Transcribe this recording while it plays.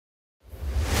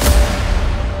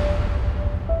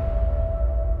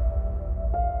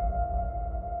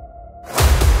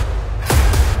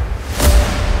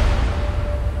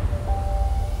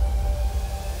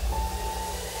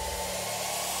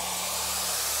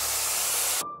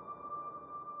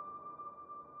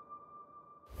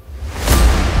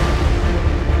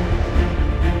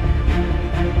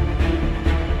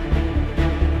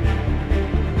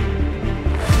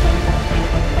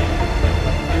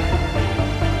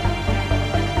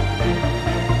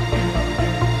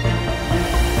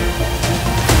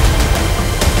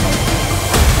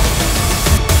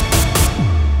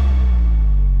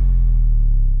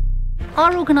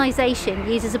organisation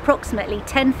uses approximately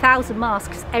 10,000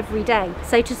 masks every day.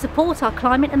 So to support our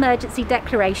climate emergency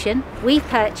declaration, we've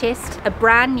purchased a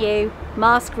brand new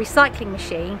mask recycling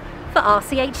machine for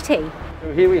RCHT.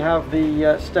 So here we have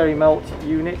the Sterimelt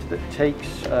unit that takes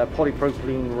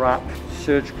polypropylene wrap,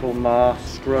 surgical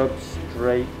masks, scrubs,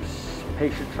 drapes,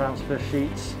 patient transfer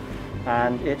sheets,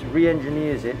 and it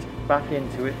re-engineers it back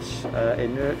into its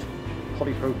inert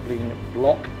polypropylene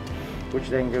block, which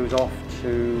then goes off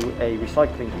to a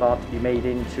recycling plant to be made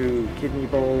into kidney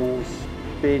bowls,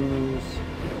 bins,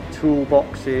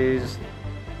 toolboxes,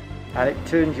 and it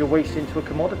turns your waste into a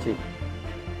commodity.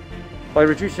 By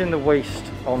reducing the waste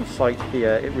on site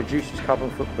here, it reduces carbon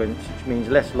footprint, which means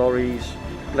less lorries,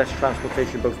 less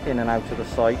transportation both in and out of the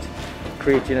site,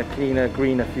 creating a cleaner,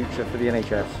 greener future for the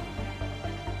NHS.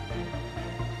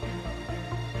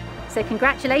 So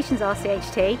congratulations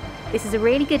RCHT, this is a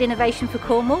really good innovation for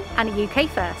Cornwall and a UK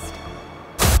first.